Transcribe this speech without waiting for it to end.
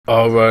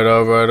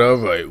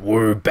Alright,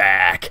 we're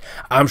back.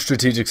 I'm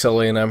Strategic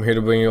Sully, and I'm here to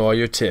bring you all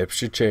your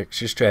tips, your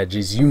tricks, your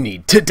strategies you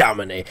need to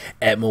dominate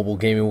at mobile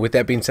gaming. With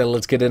that being said,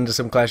 let's get into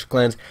some Clash of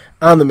Clans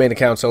on the main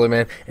account, Sully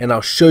Man, and I'll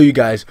show you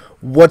guys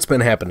what's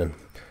been happening.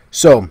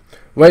 So,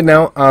 right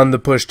now on the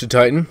push to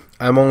Titan,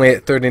 I'm only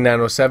at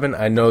 3907.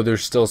 I know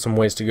there's still some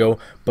ways to go,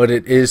 but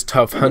it is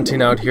tough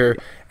hunting out here.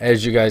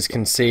 As you guys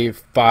can see,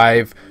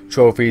 5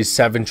 trophies,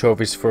 7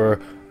 trophies for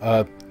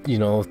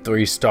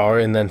 3-star,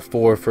 and then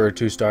 4 for a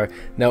 2-star.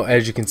 Now,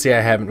 as you can see, I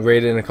haven't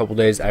raided in a couple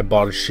days. I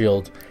bought a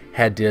shield,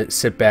 had to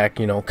sit back,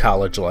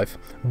 college life.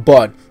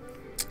 But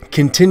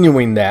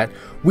continuing that,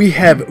 we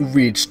have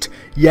reached,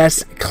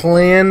 yes,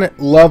 clan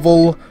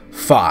level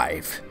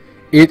 5.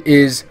 It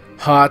is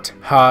hot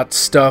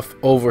stuff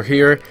over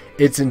here.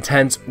 It's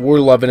intense. We're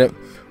loving it.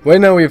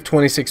 Right now we have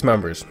 26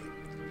 members.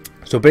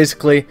 So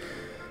basically,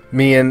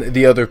 me and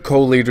the other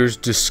co-leaders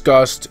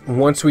discussed,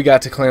 once we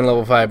got to clan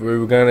level 5, we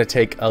were going to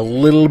take a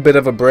little bit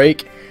of a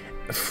break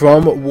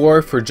from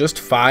war for just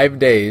 5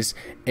 days,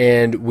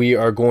 and we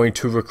are going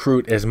to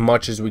recruit as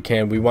much as we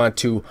can. We want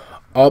to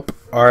up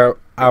our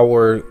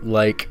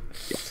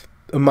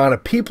amount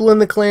of people in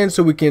the clan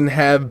so we can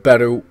have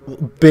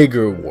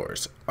bigger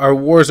wars. Our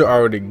wars are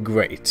already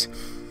great.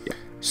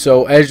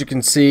 So as you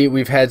can see,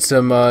 we've had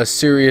some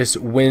serious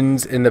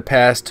wins in the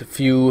past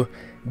few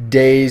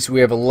days. We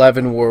have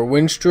 11 war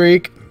win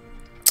streak.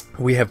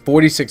 We have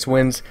 46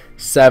 wins,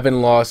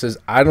 7 losses.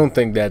 I don't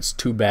think that's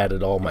too bad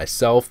at all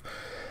myself.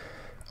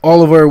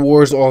 All of our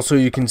wars also,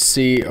 you can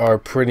see, are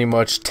pretty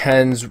much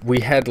 10s. We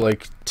had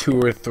like 2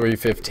 or 3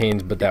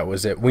 15s, but that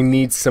was it. We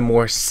need some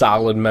more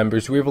solid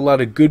members. We have a lot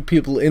of good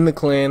people in the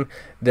clan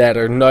that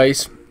are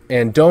nice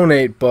and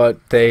donate, but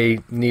they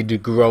need to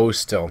grow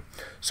still.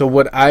 So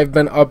what I've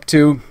been up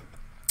to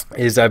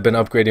is I've been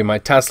upgrading my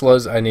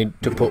Teslas. I need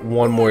to put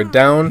 1 more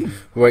down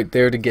right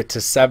there to get to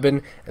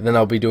 7, and then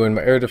I'll be doing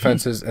my air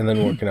defenses and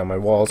then working on my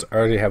walls. I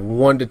already have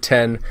 1 to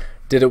 10.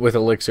 Did it with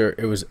Elixir.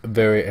 It was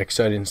very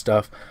exciting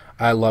stuff.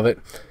 I love it.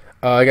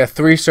 I got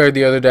 3-starred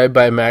the other day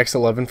by Max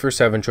 11 for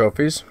 7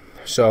 trophies,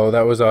 so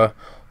that was a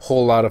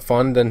whole lot of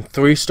fun. Then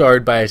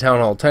 3-starred by a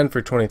Town Hall 10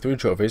 for 23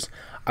 trophies.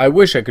 I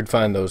wish I could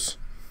find those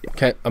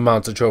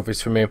amounts of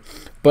trophies for me,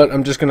 but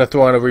I'm just going to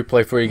throw on a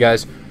replay for you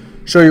guys,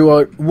 show you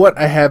what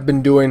I have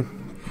been doing.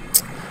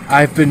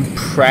 I've been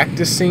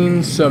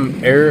practicing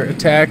some air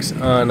attacks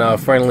on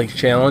friendly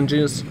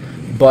challenges,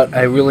 but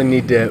I really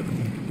need to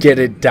get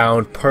it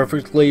down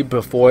perfectly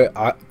before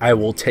I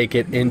will take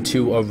it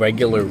into a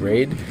regular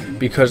raid,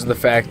 because of the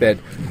fact that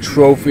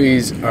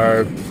trophies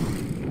are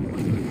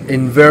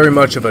in very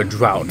much of a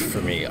drought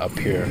for me up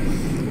here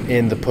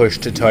in the push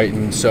to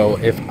Titan. So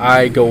if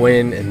I go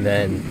in and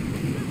then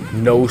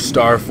no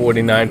star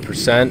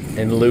 49%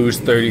 and lose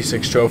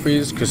 36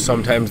 trophies, because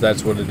sometimes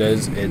that's what it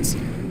is. It's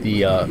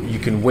the you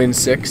can win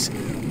 6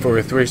 for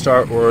a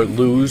 3-star or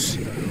lose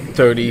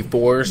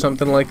 34 or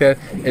something like that.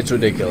 It's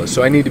ridiculous.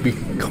 So I need to be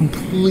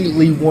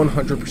completely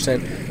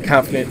 100%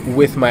 confident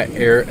with my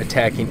air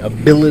attacking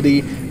ability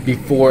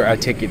before I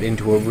take it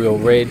into a real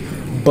raid.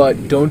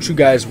 But don't you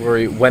guys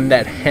worry, when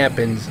that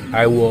happens,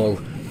 I will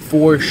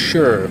for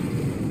sure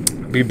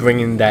be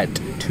bringing that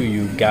to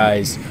you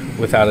guys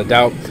without a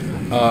doubt.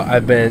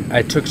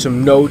 I took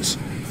some notes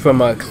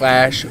from a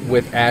Clash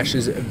with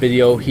Ash's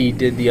video he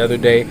did the other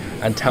day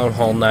on Town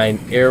Hall 9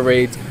 air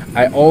raids.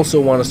 I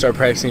also want to start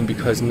practicing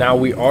because now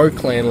we are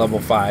clan level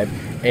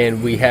 5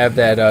 and we have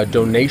that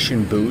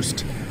donation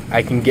boost.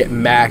 I can get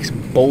max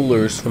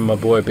bowlers from my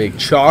boy Big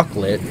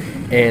Chocolate,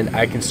 and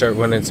I can start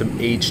running some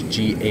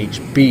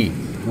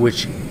HGHB,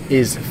 which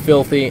is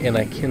filthy, and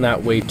I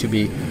cannot wait to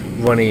be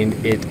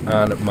running it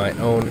on my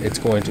own. It's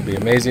going to be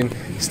amazing.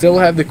 Still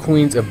have the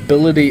Queen's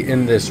ability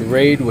in this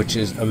raid, which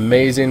is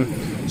amazing.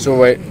 So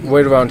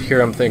right around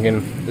here, I'm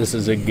thinking this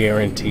is a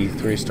guarantee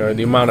 3-star.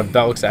 The amount of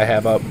Velks I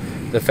have up,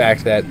 the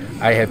fact that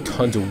I have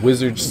tons of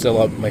Wizards still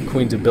up, my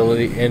Queen's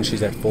ability, and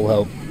she's at full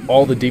health.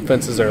 All the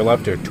defenses that are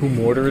left are 2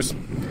 mortars.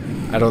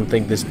 I don't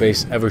think this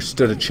base ever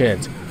stood a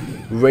chance.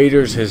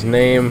 Raider's his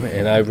name,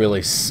 and I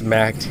really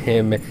smacked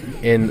him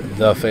in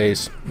the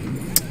face.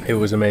 It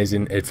was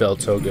amazing. It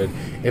felt so good.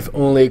 If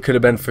only it could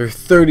have been for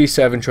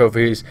 37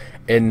 trophies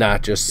and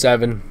not just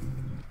 7.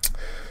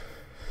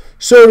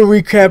 So to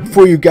recap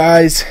for you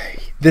guys,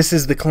 this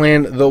is the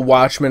clan The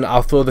Watchman.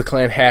 I'll throw the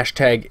clan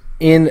hashtag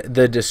in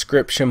the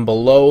description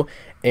below,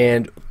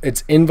 and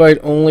it's invite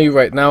only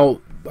right now.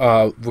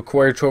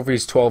 Required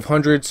trophies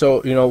 1200,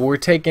 so we're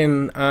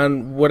taking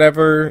on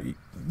whatever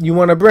you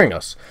want to bring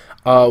us.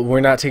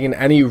 We're not taking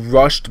any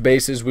rushed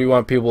bases. We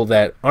want people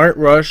that aren't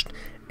rushed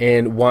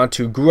and want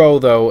to grow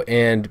though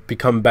and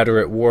become better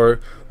at war.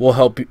 We'll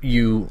help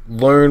you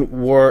learn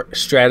war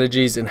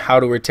strategies and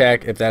how to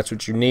attack if that's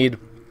what you need,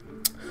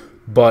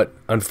 but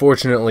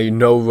unfortunately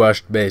no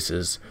rushed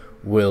bases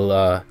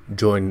will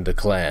join the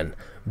clan.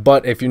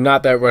 But if you're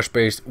not that rush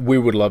based, we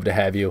would love to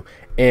have you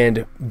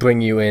and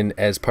bring you in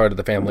as part of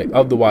the family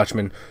of the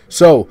Watchmen.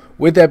 So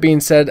with that being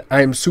said,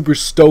 I'm super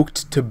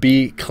stoked to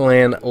be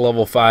clan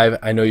level 5.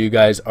 I know you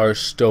guys are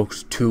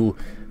stoked to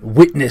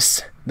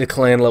witness the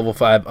clan level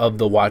 5 of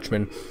the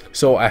Watchmen.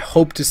 So I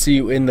hope to see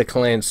you in the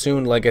clan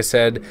soon. Like I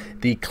said,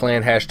 the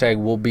clan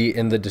hashtag will be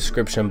in the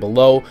description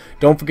below.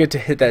 Don't forget to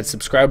hit that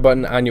subscribe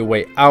button on your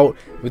way out.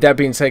 With that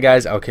being said,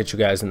 guys, I'll catch you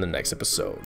guys in the next episode.